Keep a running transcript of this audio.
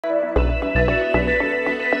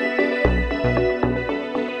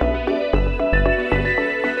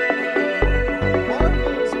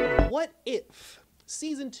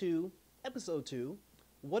Season 2, Episode 2,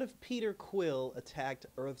 What if Peter Quill attacked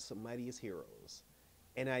Earth's mightiest heroes?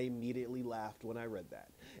 And I immediately laughed when I read that.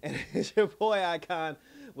 And it's your boy Icon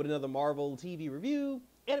with another Marvel TV review,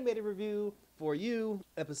 animated review for you,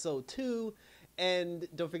 Episode 2. And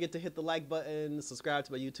don't forget to hit the like button, subscribe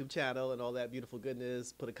to my YouTube channel, and all that beautiful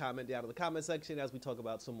goodness. Put a comment down in the comment section as we talk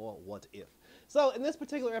about some more What If. So in this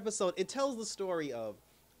particular episode, it tells the story of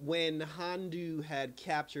when Handu had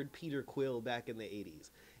captured Peter Quill back in the 80s.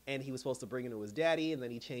 And he was supposed to bring him to his daddy, and then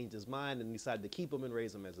he changed his mind and decided to keep him and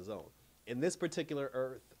raise him as his own. In this particular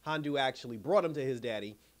Earth, Handu actually brought him to his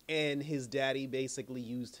daddy, and his daddy basically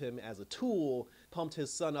used him as a tool, pumped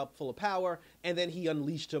his son up full of power, and then he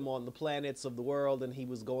unleashed him on the planets of the world, and he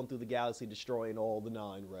was going through the galaxy destroying all the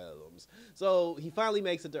 9 realms. So he finally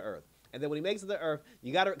makes it to Earth. And then when he makes it to Earth,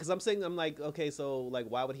 you gotta, because I'm like, okay, so like,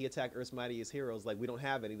 why would he attack Earth's mightiest heroes? Like, we don't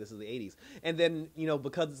have any. This is the 80s. And then, you know,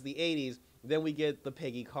 because it's the 80s, then we get the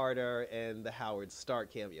Peggy Carter and the Howard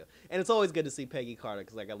Stark cameo. And it's always good to see Peggy Carter,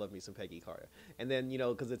 because, like, I love me some Peggy Carter. And then, you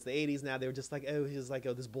know, because it's the 80s now, they were just like, oh, he's like,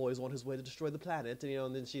 oh, this boy's on his way to destroy the planet. And, you know,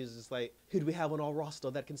 and then she's just like, who do we have on our roster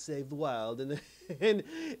that can save the world? And, and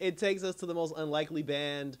it takes us to the most unlikely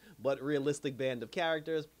band, but realistic band of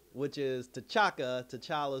characters, which is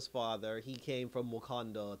T'Challa's father. He came from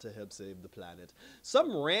Wakanda to help save the planet.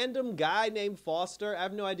 Some random guy named Foster. I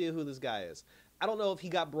have no idea who this guy is. I don't know if he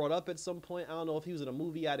got brought up at some point. I don't know if he was in a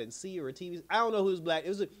movie I didn't see or a TV. I don't know who's black.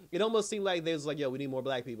 It almost seemed like they was like, yo, we need more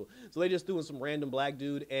black people. So they just threw in some random black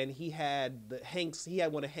dude, and he had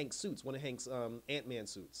one of Hank's suits, one of Hank's Ant-Man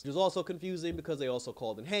suits. It was also confusing because they also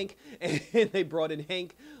called him Hank, and they brought in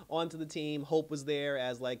Hank onto the team. Hope was there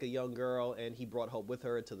as like a young girl, and he brought Hope with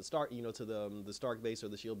her to the Stark, you know, to the Stark base or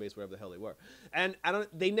the Shield base, wherever the hell they were. And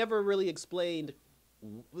they never really explained,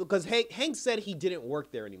 because Hank said he didn't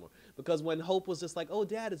work there anymore. Because when Hope was just like, oh,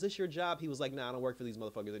 Dad, is this your job? He was like, nah, I don't work for these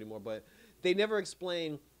motherfuckers anymore. But they never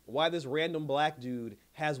explained why this random black dude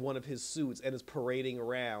has one of his suits and is parading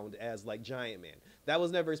around as, like, Giant Man. That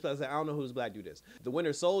was never explained. I don't know who this black dude is. The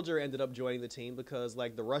Winter Soldier ended up joining the team because,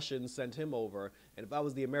 like, the Russians sent him over. And if I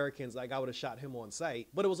was the Americans, like, I would have shot him on sight.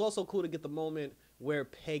 But it was also cool to get the moment where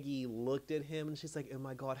Peggy looked at him and she's like, oh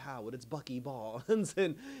my God, Howard, it's Bucky Barnes.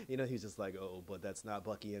 And, you know, he's just like, oh, but that's not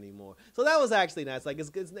Bucky anymore. So that was actually nice. Like,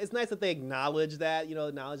 it's nice that they acknowledge that, you know,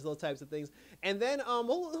 acknowledge those types of things. And then,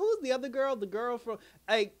 who's the other girl? The girl from,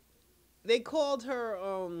 like, they called her,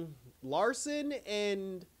 Larson,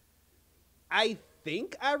 and I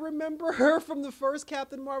think I remember her from the first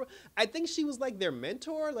Captain Marvel. I think she was like their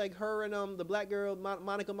mentor, like her and the black girl,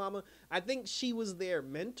 Monica Mama. I think she was their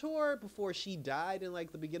mentor before she died in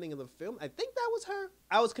like the beginning of the film. I think that was her.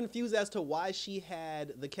 I was confused as to why she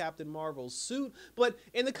had the Captain Marvel suit, but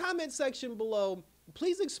in the comment section below,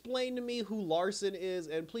 please explain to me who Larson is,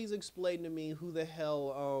 and please explain to me who the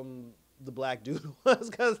hell the black dude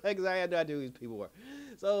was, because I had no idea who these people were.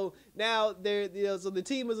 So now they're, you know, so the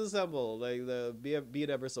team is assembled, like be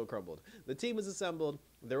it ever so crumbled. The team is assembled.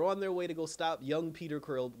 They're on their way to go stop young Peter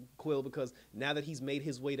Quill, because now that he's made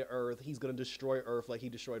his way to Earth, he's going to destroy Earth like he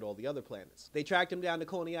destroyed all the other planets. They tracked him down to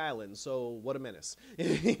Coney Island, so what a menace.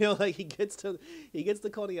 You know, like he gets to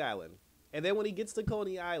Coney Island. And then when he gets to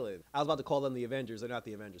Coney Island, I was about to call them the Avengers. They're not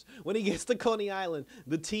the Avengers. When he gets to Coney Island,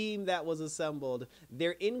 the team that was assembled,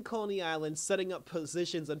 they're in Coney Island setting up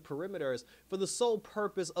positions and perimeters for the sole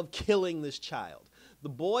purpose of killing this child. The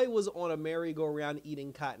boy was on a merry-go-round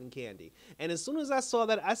eating cotton candy. And as soon as I saw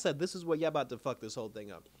that, I said, this is where y'all about to fuck this whole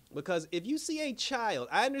thing up. Because if you see a child,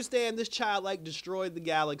 I understand this child, like, destroyed the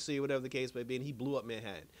galaxy or whatever the case may be, and he blew up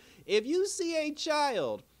Manhattan. If you see a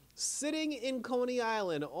child sitting in Coney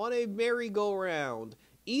Island on a merry-go-round,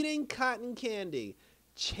 eating cotton candy,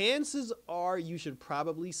 chances are you should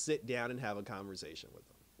probably sit down and have a conversation with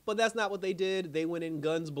them. But that's not what they did. They went in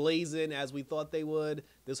guns blazing, as we thought they would.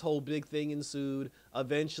 This whole big thing ensued.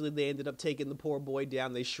 Eventually, they ended up taking the poor boy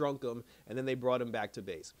down. They shrunk him, and then they brought him back to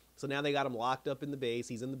base. So now they got him locked up in the base.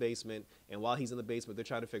 He's in the basement, and while he's in the basement, they're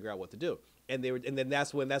trying to figure out what to do. And then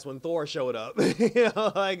that's when Thor showed up, you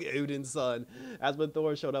know, like Odin's son. That's when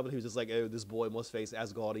Thor showed up, and he was just like, "Oh, this boy must face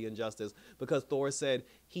Asgardian justice," because Thor said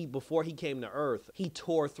before he came to Earth, he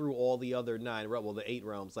tore through all the other 9 realms, well, the 8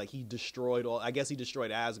 realms. Like he destroyed all. I guess he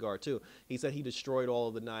destroyed Asgard too. He said he destroyed all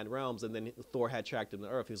of the 9 realms, and then Thor had tracked him to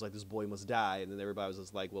Earth. He was like, "This boy must die," and then everybody was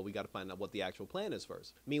just like, "Well, we got to find out what the actual plan is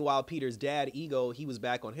first." Meanwhile, Peter's dad, Ego, he was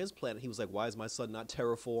back on his planet. He was like, "Why is my son not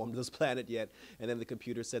terraformed this planet yet?" And then the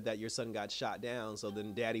computer said that your son got shot down. So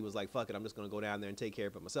then Daddy was like, fuck it, I'm just going to go down there and take care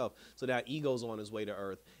of it myself. So now Ego's on his way to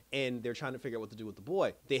Earth, and they're trying to figure out what to do with the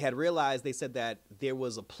boy. They had realized, they said that there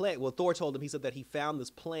was a plant. Well, Thor told him, he said that he found this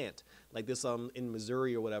plant, like this in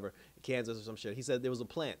Missouri or whatever, Kansas or some shit. He said there was a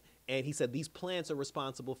plant. And he said these plants are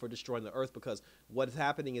responsible for destroying the Earth, because what's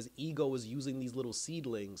happening is Ego is using these little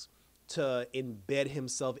seedlings to embed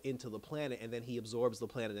himself into the planet, and then he absorbs the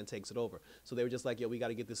planet and takes it over. So they were just like, yo, we got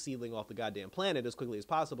to get this seedling off the goddamn planet as quickly as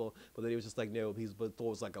possible. But then he was just like, no, but Thor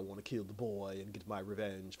was like, I want to kill the boy and get my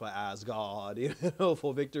revenge for Asgard, you know,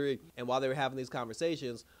 for victory. And while they were having these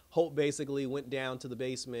conversations, Hope basically went down to the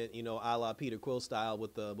basement, you know, a la Peter Quill style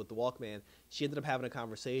with the Walkman. She ended up having a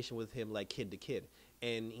conversation with him like kid to kid.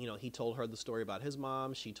 And, you know, he told her the story about his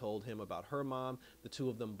mom. She told him about her mom. The two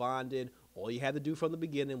of them bonded. All you had to do from the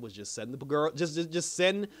beginning was just send the girl, just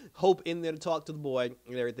send Hope in there to talk to the boy,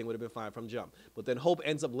 and everything would have been fine from jump. But then Hope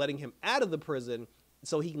ends up letting him out of the prison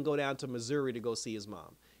so he can go down to Missouri to go see his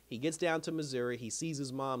mom. He gets down to Missouri, he sees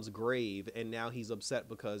his mom's grave, and now he's upset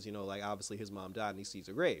because, you know, like, obviously his mom died and he sees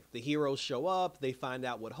her grave. The heroes show up, they find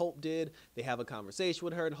out what Hope did, they have a conversation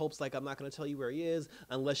with her, and Hope's like, I'm not going to tell you where he is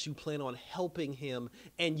unless you plan on helping him,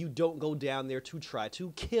 and you don't go down there to try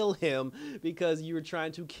to kill him because you were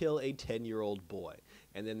trying to kill a 10-year-old boy.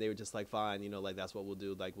 And then they were just like, fine, you know, like, that's what we'll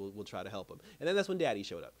do, like, we'll try to help him. And then that's when Daddy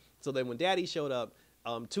showed up. So then when Daddy showed up,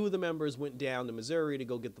 two of the members went down to Missouri to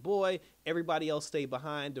go get the boy. Everybody else stayed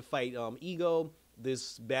behind to fight Ego.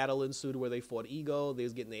 This battle ensued where they fought Ego. They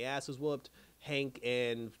was getting their asses whooped. Hank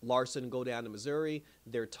and Larson go down to Missouri.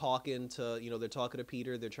 They're talking to, you know, they're talking to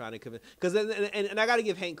Peter. They're trying to convince, because and I got to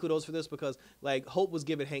give Hank kudos for this, because like Hope was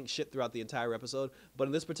giving Hank shit throughout the entire episode, but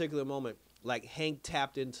in this particular moment, like Hank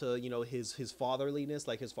tapped into, you know, his fatherliness,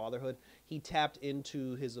 like his fatherhood. He tapped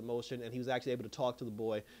into his emotion, and he was actually able to talk to the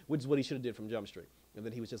boy, which is what he should have did from Jump Street. And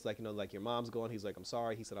then he was just like, you know, like, your mom's gone. He's like, I'm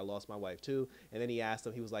sorry. He said, I lost my wife too. And then he asked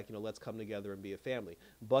him, he was like, you know, let's come together and be a family.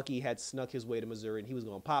 Bucky had snuck his way to Missouri, and he was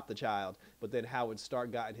going to pop the child. But then Howard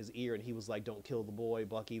Stark got in his ear, and he was like, don't kill the boy,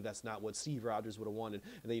 Bucky. That's not what Steve Rogers would have wanted.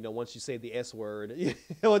 And then, you know, once you say the S word,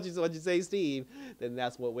 once you say Steve, then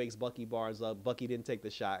that's what wakes Bucky Barnes up. Bucky didn't take the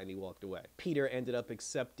shot, and he walked away. Peter ended up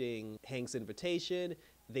accepting Hank's invitation.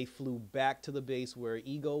 They flew back to the base where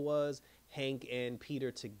Ego was. Hank and Peter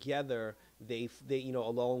together, they you know,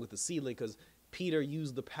 along with the seedling, because Peter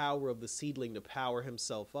used the power of the seedling to power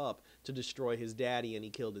himself up to destroy his daddy, and he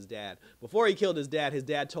killed his dad. Before he killed his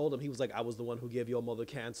dad told him, he was like, I was the one who gave your mother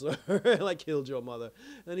cancer, like killed your mother.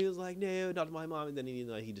 And he was like, no, not my mom. And then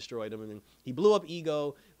he destroyed him, and then he blew up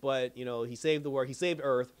Ego, but, you know, he saved the world, he saved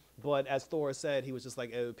Earth. But as Thor said, he was just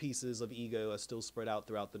like, oh, pieces of Ego are still spread out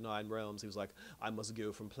throughout the 9 realms. He was like, I must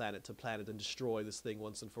go from planet to planet and destroy this thing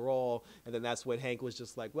once and for all. And then that's when Hank was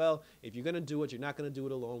just like, well, if you're going to do it, you're not going to do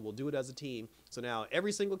it alone. We'll do it as a team. So now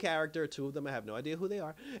every single character, 2 of them, I have no idea who they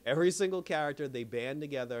are. Every single character, they band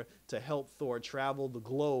together to help Thor travel the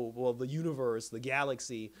globe, well, the universe, the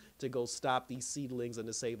galaxy, to go stop these seedlings and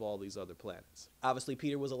to save all these other planets. Obviously,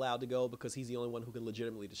 Peter was allowed to go because he's the only one who can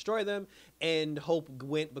legitimately destroy them. And Hope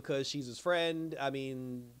went because she's his friend. I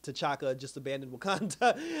mean, T'Chaka just abandoned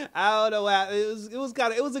Wakanda. I don't know. It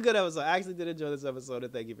was a good episode. I actually did enjoy this episode,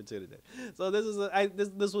 and thank you for tuning in. So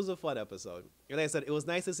this was a fun episode. And like I said, it was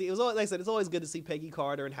nice to see. It was always, like I said, it's always good to see Peggy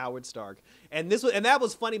Carter and Howard Stark. And that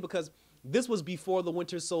was funny because this was before the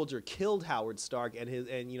Winter Soldier killed Howard Stark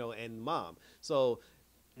and Mom. So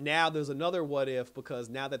now there's another what if, because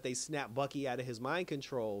now that they snap Bucky out of his mind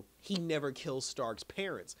control, he never kills Stark's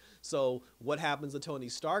parents. So what happens to Tony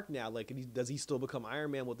Stark now? Like, does he still become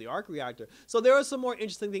Iron Man with the arc reactor? So there are some more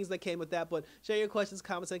interesting things that came with that, but share your questions,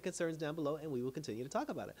 comments, and concerns down below, and we will continue to talk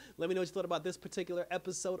about it. Let me know what you thought about this particular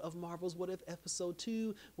episode of Marvel's What If Episode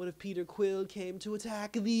 2. What if Peter Quill came to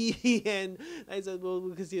attack the end? I said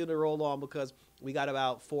we'll continue to roll on because we got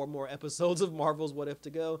about 4 more episodes of Marvel's What If to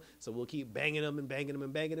go, so we'll keep banging them and banging them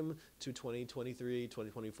and banging them to 2023,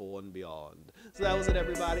 2024, and beyond. So that was it,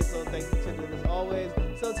 everybody. So thanks for tuning in as always.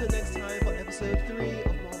 So until next time for episode 3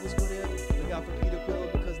 of Marvel's What If, look out for Peter Quill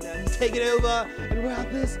because now he's taking over and we're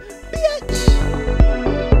out this bitch.